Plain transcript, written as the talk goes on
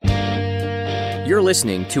You're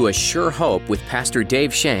listening to A Sure Hope with Pastor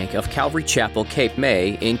Dave Shank of Calvary Chapel, Cape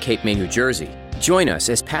May in Cape May, New Jersey. Join us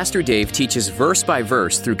as Pastor Dave teaches verse by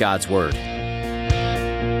verse through God's Word.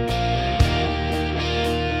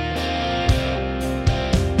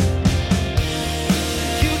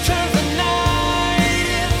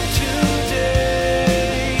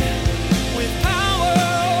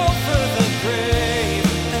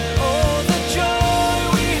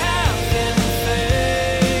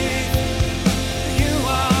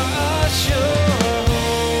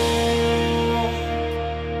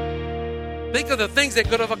 Of the things they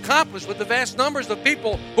could have accomplished with the vast numbers of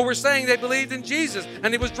people who were saying they believed in Jesus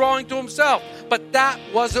and he was drawing to himself. But that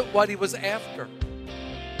wasn't what he was after.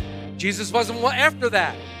 Jesus wasn't after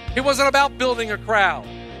that. He wasn't about building a crowd.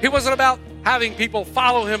 He wasn't about having people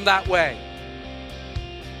follow him that way.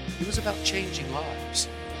 He was about changing lives.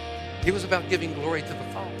 He was about giving glory to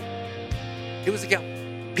the Father. He was about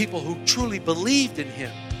people who truly believed in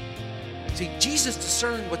him. See, Jesus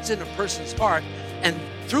discerned what's in a person's heart, and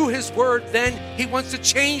through his word, then he wants to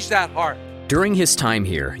change that heart. During his time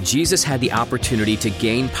here, Jesus had the opportunity to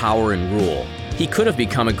gain power and rule. He could have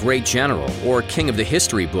become a great general or king of the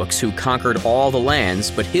history books who conquered all the lands,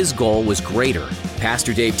 but his goal was greater.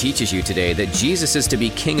 Pastor Dave teaches you today that Jesus is to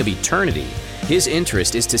be king of eternity. His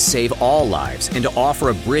interest is to save all lives and to offer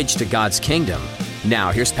a bridge to God's kingdom.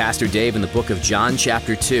 Now, here's Pastor Dave in the book of John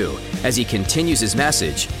chapter 2 as he continues his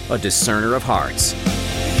message, A Discerner of Hearts.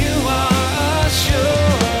 You are sure.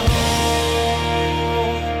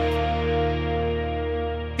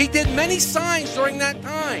 He did many signs during that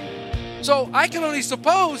time. So I can only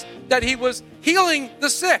suppose that he was healing the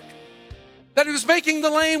sick, that he was making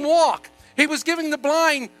the lame walk, he was giving the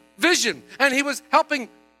blind vision, and he was helping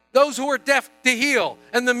those who were deaf to heal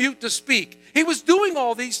and the mute to speak. He was doing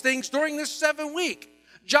all these things during this 7 week.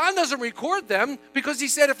 John doesn't record them because he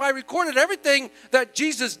said if I recorded everything that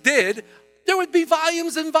Jesus did, there would be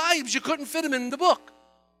volumes and volumes. You couldn't fit them in the book.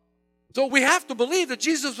 So we have to believe that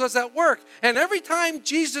Jesus was at work. And every time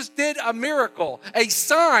Jesus did a miracle, a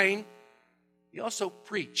sign, he also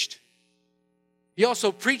preached. He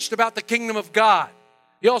also preached about the kingdom of God.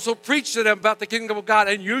 He also preached to them about the kingdom of God.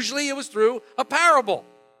 And usually it was through a parable.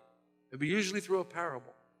 It would be usually through a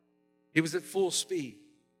parable. He was at full speed.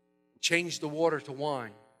 Changed the water to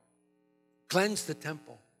wine. Cleansed the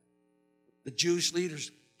temple. The Jewish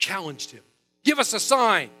leaders challenged him. Give us a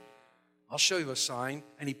sign. I'll show you a sign.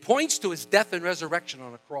 And he points to his death and resurrection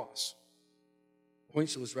on a cross.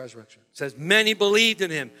 Points to his resurrection. It says, many believed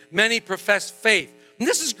in him. Many professed faith. And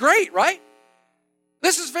this is great, right?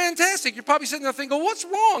 This is fantastic. You're probably sitting there thinking, what's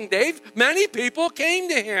wrong, Dave? Many people came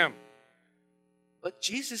to him. But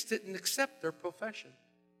Jesus didn't accept their profession.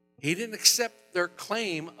 He didn't accept their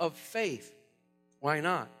claim of faith. Why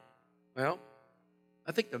not? Well,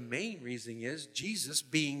 I think the main reason is Jesus,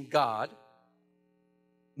 being God,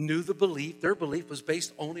 knew their belief was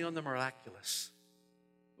based only on the miraculous.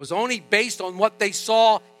 It was only based on what they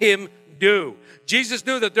saw him do. Jesus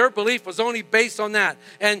knew that their belief was only based on that.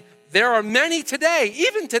 And there are many today,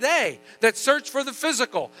 even today, that search for the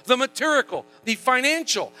physical, the material, the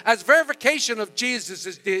financial as verification of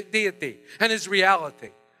Jesus' deity and his reality.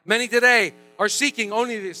 Many today are seeking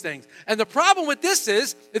only these things. And the problem with this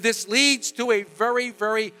is that this leads to a very,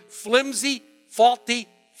 very flimsy, faulty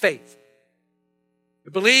faith.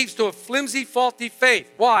 It believes to a flimsy, faulty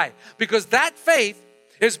faith. Why? Because that faith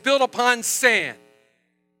is built upon sand.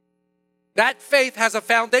 That faith has a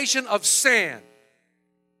foundation of sand.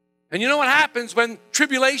 And you know what happens when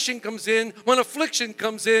tribulation comes in, when affliction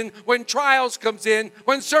comes in, when trials comes in,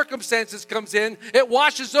 when circumstances comes in, it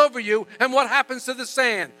washes over you, and what happens to the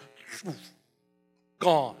sand?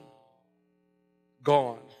 Gone.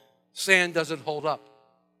 Gone. Sand doesn't hold up.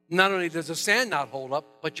 Not only does the sand not hold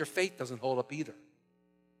up, but your faith doesn't hold up either.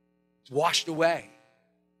 It's washed away.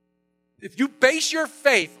 If you base your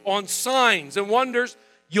faith on signs and wonders,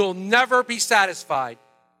 you'll never be satisfied.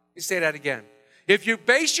 Let me say that again. If you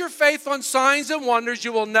base your faith on signs and wonders,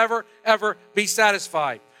 you will never, ever be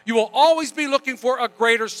satisfied. You will always be looking for a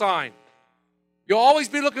greater sign. You'll always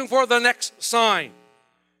be looking for the next sign.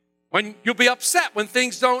 When you'll be upset when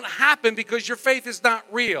things don't happen because your faith is not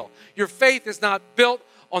real. Your faith is not built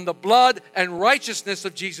on the blood and righteousness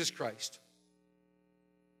of Jesus Christ.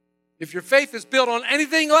 If your faith is built on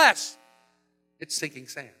anything less, it's sinking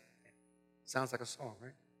sand. Sounds like a song,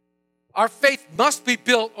 right? Our faith must be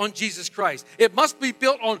built on Jesus Christ. It must be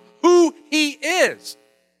built on who he is.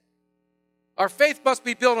 Our faith must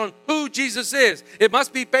be built on who Jesus is. It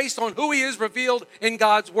must be based on who he is revealed in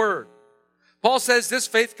God's word. Paul says this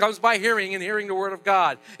faith comes by hearing and hearing the word of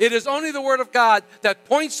God. It is only the word of God that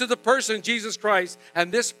points to the person Jesus Christ,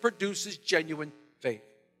 and this produces genuine faith.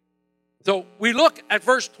 So we look at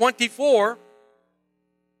verse 24.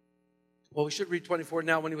 Well, we should read 24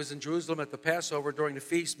 now. When he was in Jerusalem at the Passover during the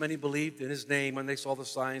feast, many believed in his name when they saw the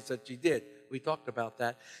signs that he did. We talked about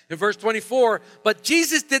that. In verse 24, but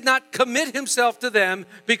Jesus did not commit himself to them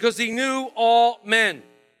because he knew all men.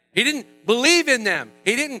 He didn't believe in them.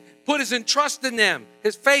 He didn't put his trust in them,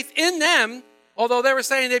 his faith in them, although they were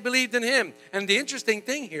saying they believed in him. And the interesting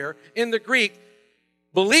thing here, in the Greek,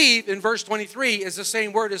 believe in verse 23 is the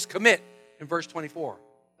same word as commit in verse 24.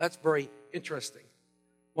 That's very interesting.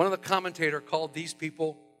 One of the commentators called these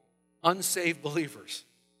people unsaved believers.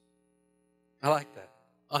 I like that.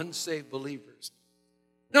 Unsaved believers.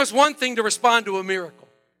 Now, it's one thing to respond to a miracle.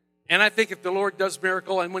 And I think if the Lord does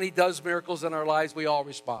miracle, and when he does miracles in our lives, we all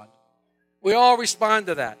respond. We all respond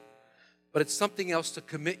to that. But it's something else to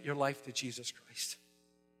commit your life to Jesus Christ.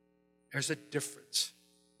 There's a difference.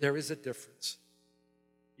 There is a difference.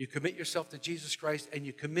 You commit yourself to Jesus Christ and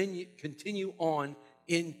you continue on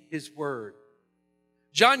in his word.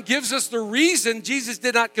 John gives us the reason Jesus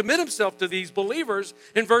did not commit himself to these believers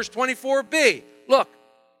in verse 24b. Look,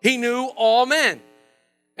 he knew all men.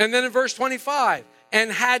 And then in verse 25,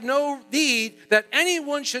 and had no need that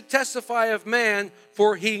anyone should testify of man,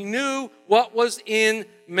 for he knew what was in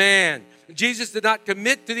man. Jesus did not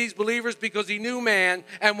commit to these believers because he knew man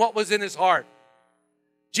and what was in his heart.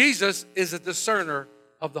 Jesus is a discerner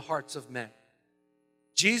of the hearts of men.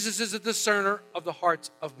 Jesus is a discerner of the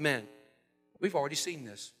hearts of men. We've already seen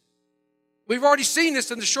this. We've already seen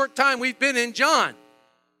this in the short time we've been in John.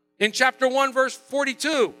 In chapter 1, verse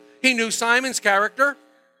 42, he knew Simon's character.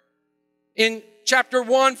 In chapter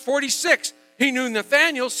 1, 46, he knew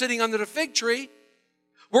Nathanael sitting under the fig tree.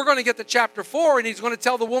 We're going to get to chapter 4, and he's going to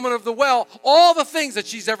tell the woman of the well all the things that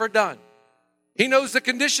she's ever done. He knows the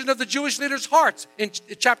condition of the Jewish leaders' hearts in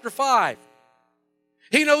chapter 5.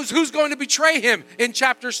 He knows who's going to betray him in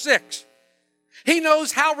chapter 6. He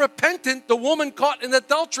knows how repentant the woman caught in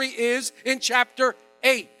adultery is in chapter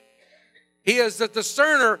 8. He is the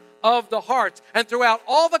discerner of the hearts. And throughout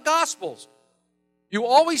all the Gospels, you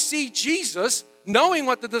always see Jesus knowing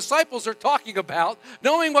what the disciples are talking about,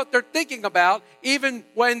 knowing what they're thinking about, even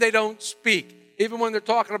when they don't speak, even when they're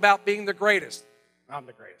talking about being the greatest. I'm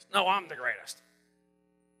the greatest. No, I'm the greatest.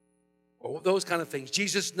 Or those kind of things.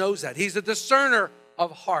 Jesus knows that. He's a discerner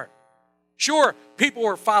of heart. Sure, people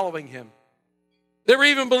were following him. They were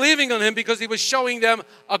even believing on him because he was showing them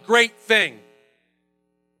a great thing.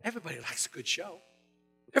 Everybody likes a good show.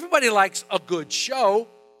 Everybody likes a good show.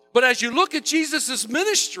 But as you look at Jesus'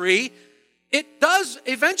 ministry, it does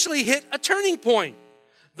eventually hit a turning point.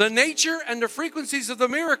 The nature and the frequencies of the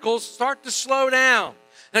miracles start to slow down.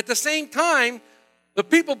 And at the same time, the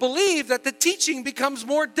people believe that the teaching becomes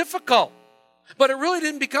more difficult. But it really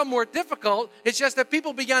didn't become more difficult. It's just that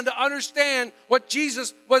people began to understand what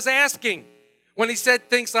Jesus was asking when he said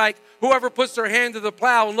things like, whoever puts their hand to the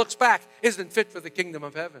plow and looks back isn't fit for the kingdom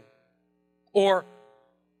of heaven. Or,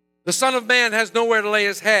 the Son of Man has nowhere to lay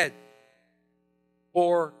his head.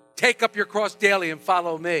 Or, take up your cross daily and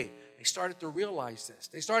follow me. They started to realize this.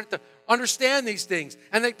 They started to understand these things.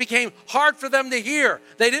 And it became hard for them to hear.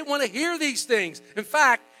 They didn't want to hear these things. In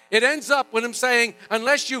fact, it ends up with him saying,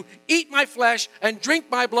 unless you eat my flesh and drink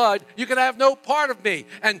my blood, you can have no part of me.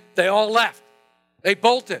 And they all left. They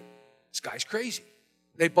bolted. This guy's crazy.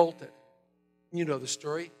 They bolted. You know the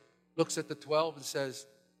story. Looks at the 12 and says,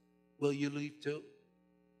 will you leave too?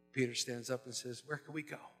 Peter stands up and says, where can we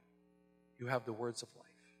go? You have the words of life.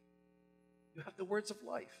 You have the words of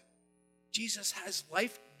life. Jesus has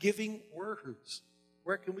life-giving words.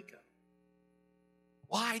 Where can we go?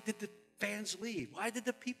 Why did the fans leave? Why did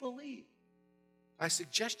the people leave? I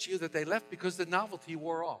suggest to you that they left because the novelty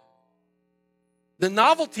wore off. The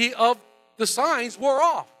novelty of the signs wore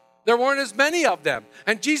off. There weren't as many of them.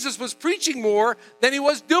 And Jesus was preaching more than he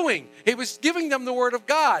was doing. He was giving them the word of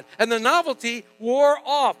God. And the novelty wore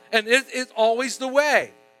off. And it's always the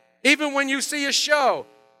way. Even when you see a show,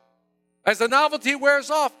 as the novelty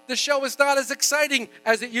wears off, the show is not as exciting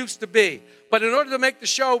as it used to be. But in order to make the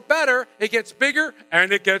show better, it gets bigger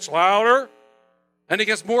and it gets louder and it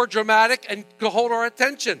gets more dramatic and to hold our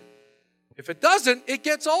attention. If it doesn't, it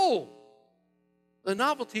gets old. The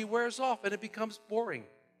novelty wears off and it becomes boring.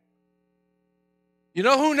 You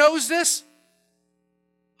know who knows this?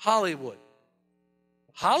 Hollywood.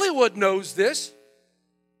 Hollywood knows this.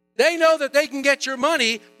 They know that they can get your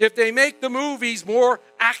money if they make the movies more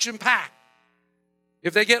action-packed.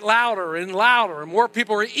 If they get louder and louder and more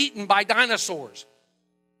people are eaten by dinosaurs.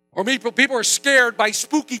 Or people are scared by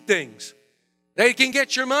spooky things. They can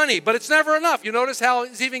get your money, but it's never enough. You notice how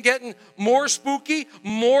it's even getting more spooky,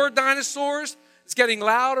 more dinosaurs? It's getting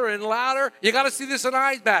louder and louder. You got to see this in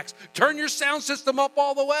IMAX. Turn your sound system up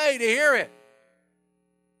all the way to hear it.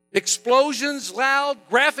 Explosions, loud,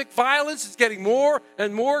 graphic violence is getting more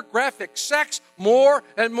and more. Graphic sex, more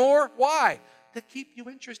and more. Why? To keep you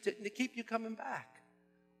interested and to keep you coming back.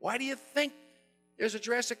 Why do you think there's a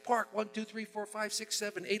Jurassic Park 1, 2, 3, 4, 5, 6,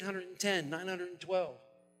 7, 810, 912?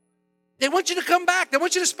 They want you to come back. They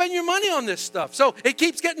want you to spend your money on this stuff. So it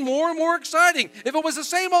keeps getting more and more exciting. If it was the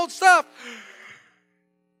same old stuff,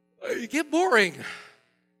 it'd get boring.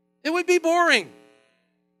 It would be boring.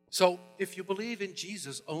 So if you believe in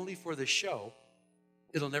Jesus only for the show,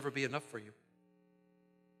 it'll never be enough for you.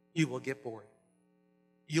 You will get bored.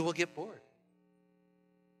 You will get bored.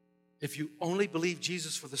 If you only believe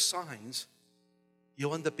Jesus for the signs,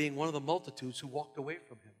 you'll end up being one of the multitudes who walked away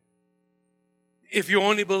from him. If you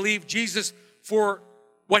only believe Jesus for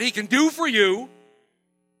what he can do for you,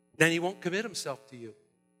 then he won't commit himself to you.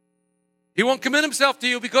 He won't commit himself to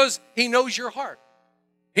you because he knows your heart.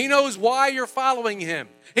 He knows why you're following him.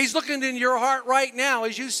 He's looking in your heart right now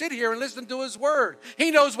as you sit here and listen to his word.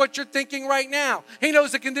 He knows what you're thinking right now. He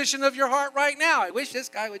knows the condition of your heart right now. I wish this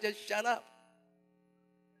guy would just shut up.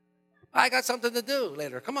 I got something to do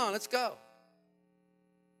later. Come on, let's go.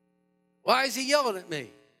 Why is he yelling at me?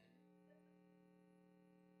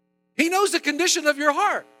 He knows the condition of your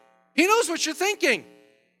heart. He knows what you're thinking.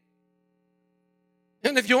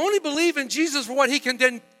 And if you only believe in Jesus for what he can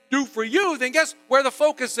then do for you, then guess where the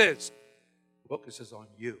focus is? The focus is on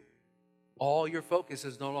you. All your focus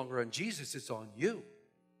is no longer on Jesus, it's on you.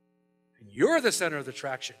 And you're the center of the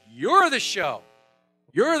attraction. You're the show.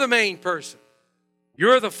 You're the main person.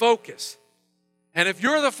 You're the focus. And if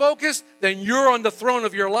you're the focus, then you're on the throne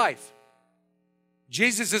of your life.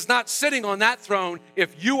 Jesus is not sitting on that throne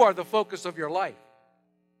if you are the focus of your life.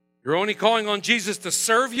 You're only calling on Jesus to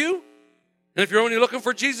serve you. And if you're only looking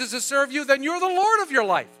for Jesus to serve you, then you're the Lord of your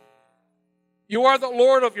life. You are the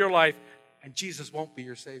Lord of your life. And Jesus won't be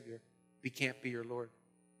your Savior. He can't be your Lord.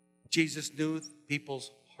 Jesus knew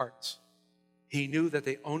people's hearts. He knew that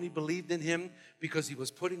they only believed in him because he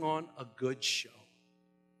was putting on a good show.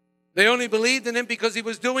 They only believed in him because he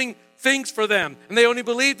was doing things for them. And they only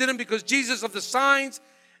believed in him because Jesus of the signs.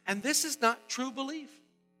 And this is not true belief.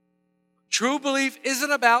 True belief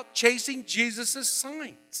isn't about chasing Jesus'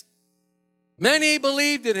 signs. Many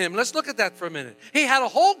believed in him. Let's look at that for a minute. He had a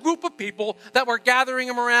whole group of people that were gathering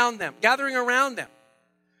around them.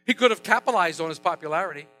 He could have capitalized on his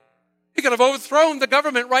popularity. He could have overthrown the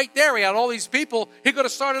government right there. He had all these people. He could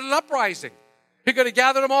have started an uprising. He could have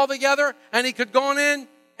gathered them all together, and he could have gone in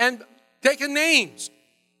and taken names.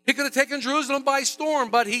 He could have taken Jerusalem by storm,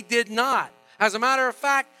 but he did not. As a matter of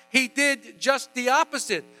fact, he did just the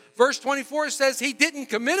opposite. Verse 24 says he didn't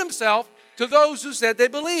commit himself to those who said they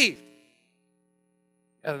believed.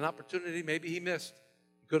 He had an opportunity maybe he missed.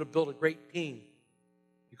 He could have built a great team.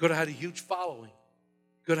 He could have had a huge following.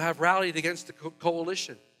 He could have rallied against the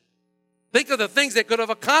coalition. Think of the things they could have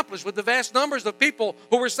accomplished with the vast numbers of people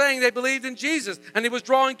who were saying they believed in Jesus, and he was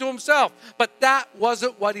drawing to himself. But that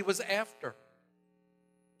wasn't what he was after.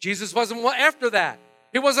 Jesus wasn't after that.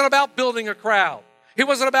 He wasn't about building a crowd. He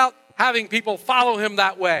wasn't about having people follow him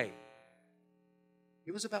that way.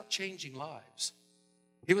 He was about changing lives.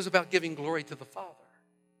 He was about giving glory to the Father.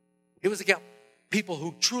 It was about people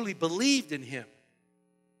who truly believed in him.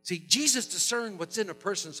 See, Jesus discerned what's in a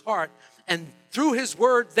person's heart, and through his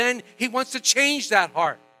word, then he wants to change that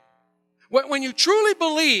heart. When you truly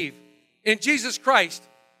believe in Jesus Christ,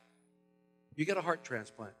 you get a heart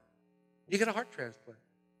transplant. You get a heart transplant.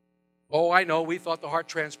 Oh, I know, we thought the heart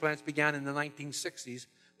transplants began in the 1960s,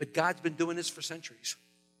 but God's been doing this for centuries.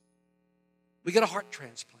 We get a heart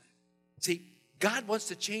transplant. See, God wants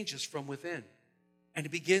to change us from within. And it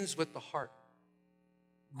begins with the heart.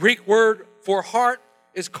 Greek word for heart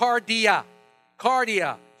is cardia.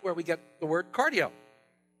 Cardia. It's where we get the word cardio.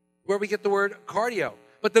 Where we get the word cardio.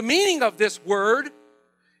 But the meaning of this word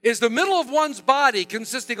is the middle of one's body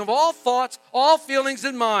consisting of all thoughts, all feelings,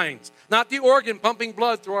 and minds. Not the organ pumping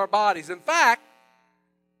blood through our bodies. In fact,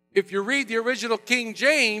 if you read the original King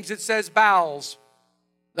James, it says bowels.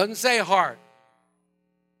 Doesn't say heart.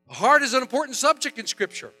 The heart is an important subject in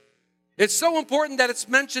Scripture. It's so important that it's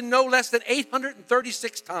mentioned no less than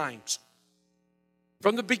 836 times.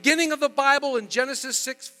 From the beginning of the Bible in Genesis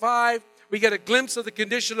 6:5, we get a glimpse of the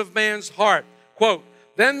condition of man's heart. Quote,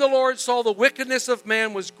 "Then the Lord saw the wickedness of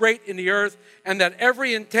man was great in the earth, and that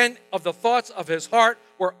every intent of the thoughts of his heart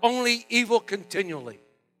were only evil continually."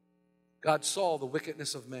 God saw the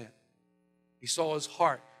wickedness of man. He saw his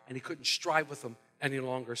heart, and he couldn't strive with him any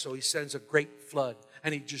longer. So he sends a great flood,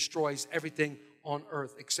 and he destroys everything on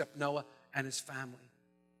earth except Noah and his family.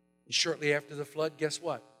 And shortly after the flood, guess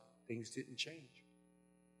what? Things didn't change.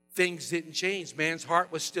 Things didn't change. Man's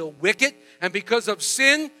heart was still wicked, and because of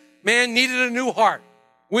sin, man needed a new heart.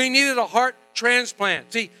 We needed a heart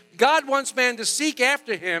transplant. See, God wants man to seek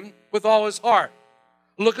after him with all his heart.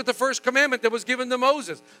 Look at the first commandment that was given to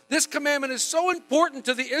Moses. This commandment is so important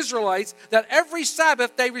to the Israelites that every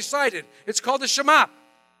Sabbath they recited. It's called the Shema.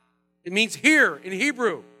 It means hear in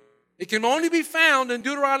Hebrew. It can only be found in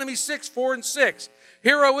Deuteronomy 6, 4, and 6.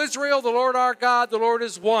 Hear, O Israel, the Lord our God, the Lord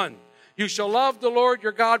is one. You shall love the Lord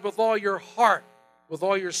your God with all your heart, with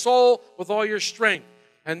all your soul, with all your strength.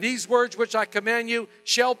 And these words which I command you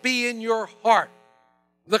shall be in your heart.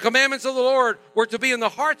 The commandments of the Lord were to be in the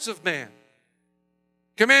hearts of man.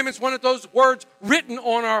 Commandments wanted those words written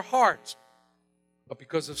on our hearts. But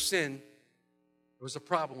because of sin, there was a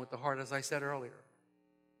problem with the heart, as I said earlier.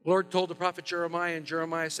 The Lord told the prophet Jeremiah in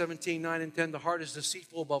Jeremiah 17, 9 and 10, the heart is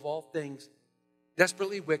deceitful above all things,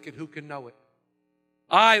 desperately wicked, who can know it?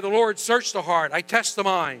 I, the Lord, search the heart. I test the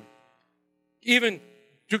mind, even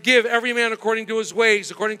to give every man according to his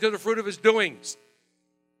ways, according to the fruit of his doings.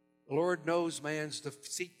 The Lord knows man's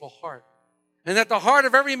deceitful heart, and that the heart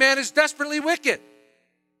of every man is desperately wicked.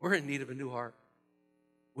 We're in need of a new heart.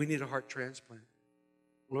 We need a heart transplant.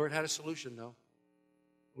 The Lord had a solution, though.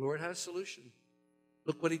 The Lord had a solution.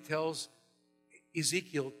 Look what he tells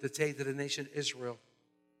Ezekiel to say to the nation Israel.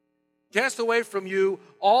 Cast away from you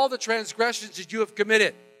all the transgressions that you have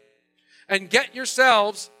committed, and get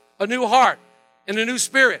yourselves a new heart and a new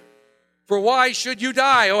spirit. For why should you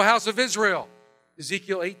die, O house of Israel?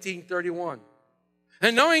 Ezekiel 18:31.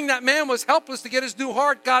 And knowing that man was helpless to get his new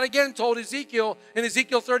heart, God again told Ezekiel in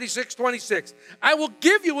Ezekiel 36:26, I will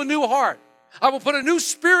give you a new heart. I will put a new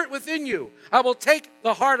spirit within you. I will take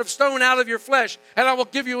the heart of stone out of your flesh, and I will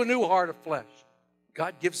give you a new heart of flesh.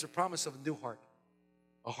 God gives the promise of a new heart,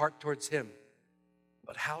 a heart towards him.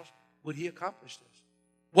 But how would he accomplish this?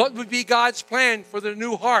 What would be God's plan for the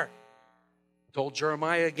new heart? He told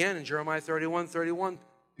Jeremiah again in Jeremiah 31:31,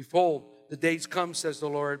 behold, the days come, says the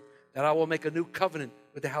Lord, that I will make a new covenant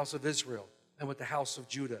with the house of Israel and with the house of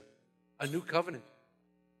Judah. A new covenant.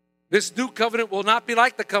 This new covenant will not be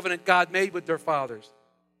like the covenant God made with their fathers.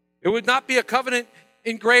 It would not be a covenant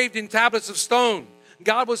engraved in tablets of stone.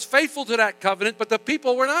 God was faithful to that covenant, but the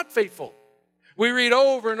people were not faithful. We read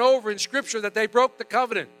over and over in Scripture that they broke the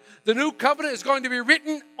covenant. The new covenant is going to be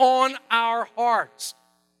written on our hearts.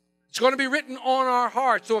 It's going to be written on our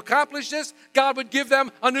hearts. To accomplish this, God would give them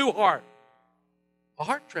a new heart. A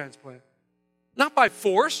heart transplant. Not by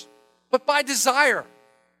force, but by desire.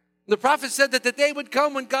 The prophet said that the day would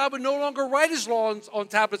come when God would no longer write his law on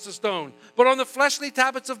tablets of stone, but on the fleshly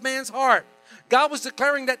tablets of man's heart. God was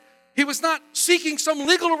declaring that he was not seeking some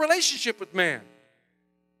legal relationship with man.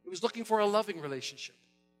 He was looking for a loving relationship.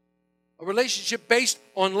 A relationship based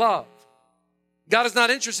on love. God is not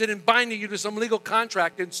interested in binding you to some legal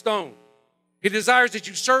contract in stone. He desires that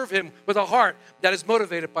you serve him with a heart that is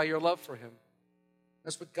motivated by your love for him.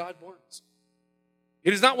 That's what God wants. He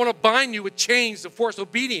does not want to bind you with chains to force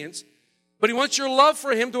obedience, but he wants your love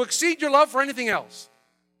for him to exceed your love for anything else.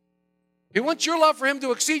 He wants your love for him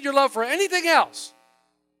to exceed your love for anything else.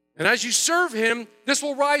 And as you serve him, this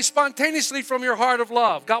will rise spontaneously from your heart of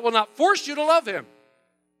love. God will not force you to love him.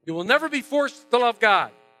 You will never be forced to love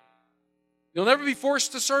God. You'll never be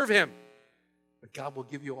forced to serve him. But God will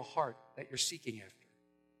give you a heart that you're seeking after.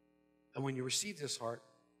 And when you receive this heart,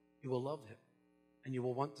 you will love him. And you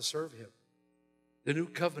will want to serve him. The new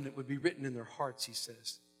covenant would be written in their hearts, he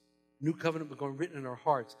says. The new covenant would be written in our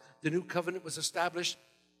hearts. The new covenant was established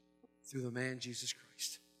through the man Jesus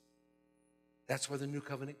Christ. That's where the new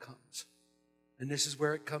covenant comes. And this is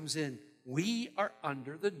where it comes in. We are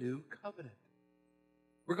under the new covenant.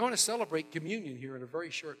 We're going to celebrate communion here in a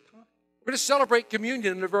very short time. We're going to celebrate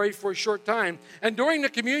communion in a very short time. And during the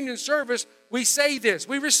communion service, we say this.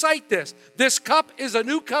 We recite this. This cup is a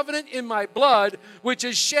new covenant in my blood, which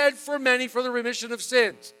is shed for many for the remission of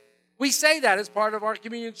sins. We say that as part of our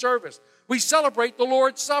communion service. We celebrate the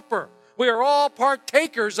Lord's Supper. We are all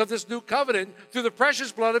partakers of this new covenant through the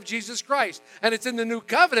precious blood of Jesus Christ. And it's in the new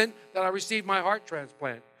covenant that I receive my heart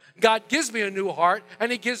transplant. God gives me a new heart,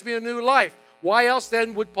 and he gives me a new life. Why else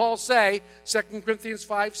then would Paul say, 2 Corinthians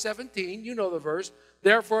 5:17, you know the verse,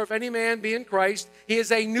 therefore if any man be in Christ, he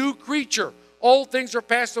is a new creature. Old things are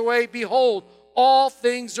passed away. Behold, all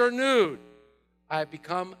things are new. I have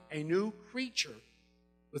become a new creature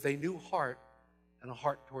with a new heart and a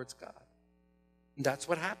heart towards God. And that's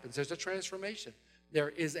what happens. There's a transformation. There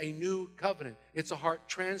is a new covenant. It's a heart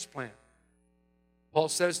transplant. Paul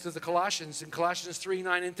says to the Colossians in Colossians 3,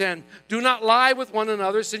 9, and 10, do not lie with one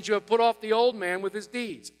another, since you have put off the old man with his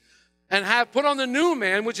deeds, and have put on the new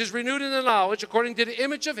man, which is renewed in the knowledge according to the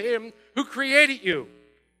image of him who created you.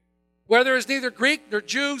 Where there is neither Greek nor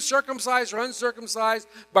Jew, circumcised or uncircumcised,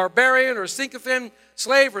 barbarian or Scythian,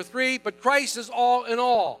 slave or free, but Christ is all in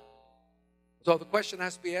all. So the question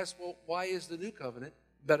has to be asked, well, why is the new covenant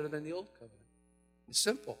better than the old covenant? It's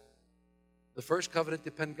simple. The first covenant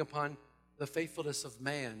depended upon the faithfulness of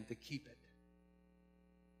man to keep it.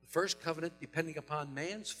 The first covenant depending upon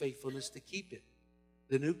man's faithfulness to keep it.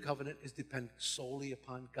 The new covenant is dependent solely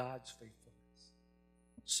upon God's faithfulness.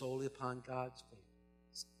 Solely upon God's faithfulness.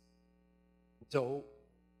 So,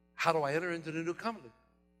 how do I enter into the new covenant?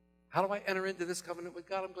 How do I enter into this covenant with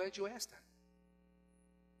God? I'm glad you asked that.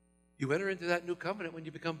 You enter into that new covenant when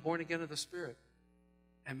you become born again of the Spirit.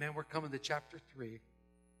 And man, we're coming to chapter 3.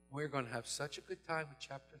 We're going to have such a good time with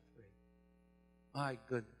chapter 3. My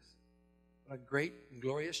goodness. What a great and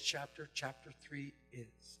glorious chapter 3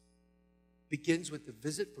 is. Begins with the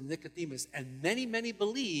visit from Nicodemus. And many, many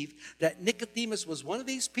believe that Nicodemus was one of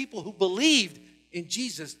these people who believed in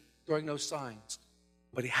Jesus during those signs.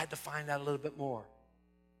 But he had to find out a little bit more.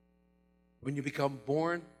 When you become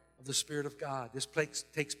born of the Spirit of God, this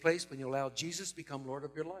takes place when you allow Jesus to become Lord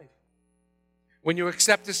of your life. When you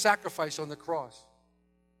accept His sacrifice on the cross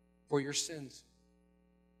for your sins.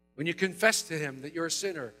 When you confess to Him that you're a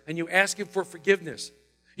sinner and you ask Him for forgiveness.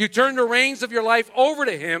 You turn the reins of your life over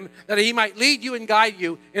to Him that He might lead you and guide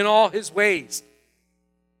you in all His ways.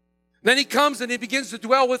 Then He comes and He begins to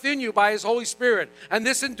dwell within you by His Holy Spirit. And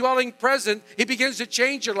this indwelling present, He begins to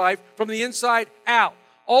change your life from the inside out.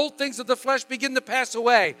 Old things of the flesh begin to pass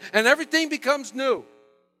away, and everything becomes new.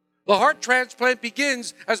 The heart transplant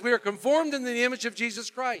begins as we are conformed into the image of Jesus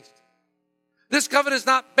Christ. This covenant is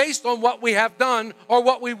not based on what we have done or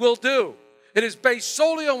what we will do. It is based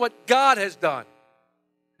solely on what God has done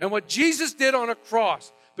and what Jesus did on a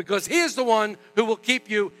cross, because He is the one who will keep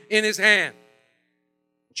you in His hand.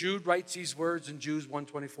 Jude writes these words in Jude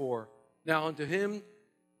 1:24. Now unto Him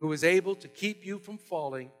who is able to keep you from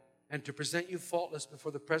falling and to present you faultless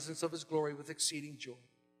before the presence of His glory with exceeding joy.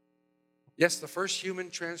 Yes, the first human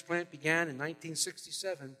transplant began in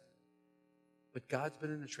 1967, but God's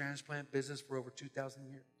been in the transplant business for over 2,000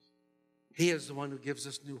 years. He is the one who gives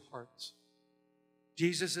us new hearts.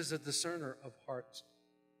 Jesus is a discerner of hearts.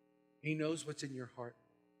 He knows what's in your heart.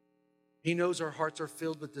 He knows our hearts are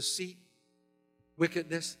filled with deceit,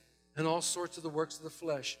 wickedness, and all sorts of the works of the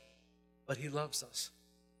flesh. But He loves us.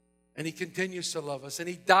 And He continues to love us. And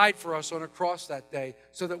He died for us on a cross that day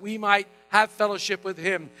so that we might have fellowship with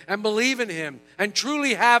Him and believe in Him and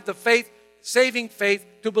truly have the faith, saving faith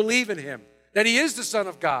to believe in Him. That He is the Son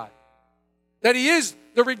of God. That He is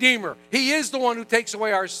the Redeemer. He is the one who takes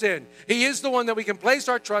away our sin. He is the one that we can place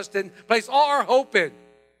our trust in, place all our hope in,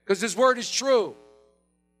 because His word is true.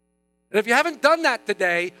 And if you haven't done that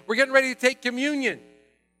today, we're getting ready to take communion.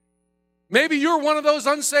 Maybe you're one of those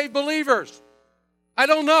unsaved believers. I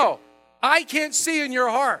don't know. I can't see in your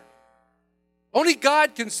heart. Only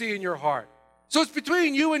God can see in your heart. So it's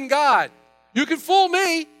between you and God. You can fool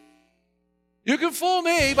me. You can fool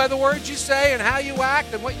me by the words you say and how you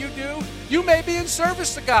act and what you do. You may be in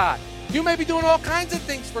service to God. You may be doing all kinds of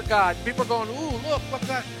things for God. People are going, ooh, look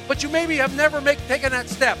that. But you maybe have never taken that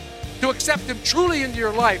step to accept Him truly into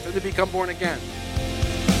your life and to become born again.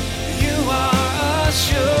 You are a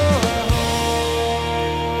sure hope.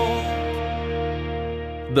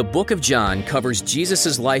 The book of John covers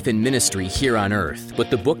Jesus' life and ministry here on earth, but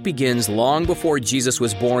the book begins long before Jesus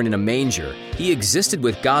was born in a manger. He existed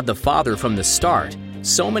with God the Father from the start.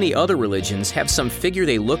 So many other religions have some figure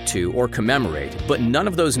they look to or commemorate, but none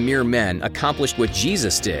of those mere men accomplished what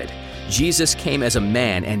Jesus did. Jesus came as a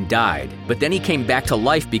man and died, but then He came back to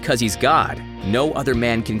life because He's God. No other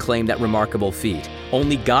man can claim that remarkable feat.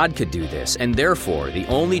 Only God could do this, and therefore, the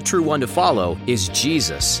only true one to follow is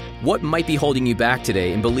Jesus. What might be holding you back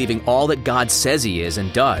today in believing all that God says He is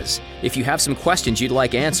and does? If you have some questions you'd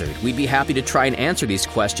like answered, we'd be happy to try and answer these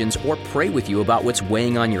questions or pray with you about what's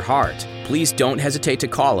weighing on your heart. Please don't hesitate to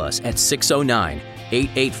call us at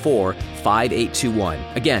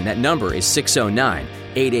 609-884-5821. Again, that number is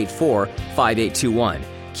 609-884-5821.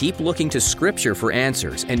 Keep looking to Scripture for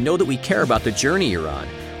answers and know that we care about the journey you're on.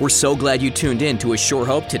 We're so glad you tuned in to A Sure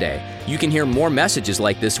Hope today. You can hear more messages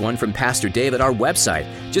like this one from Pastor Dave at our website.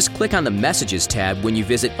 Just click on the Messages tab when you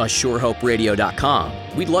visit ASureHopeRadio.com.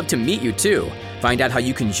 We'd love to meet you too. Find out how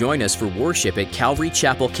you can join us for worship at Calvary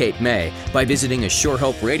Chapel, Cape May by visiting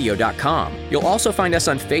ASureHopeRadio.com. You'll also find us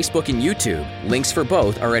on Facebook and YouTube. Links for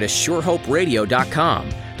both are at ASureHopeRadio.com.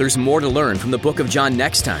 There's more to learn from the book of John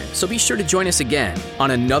next time, so be sure to join us again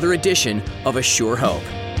on another edition of A Sure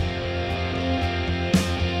Hope.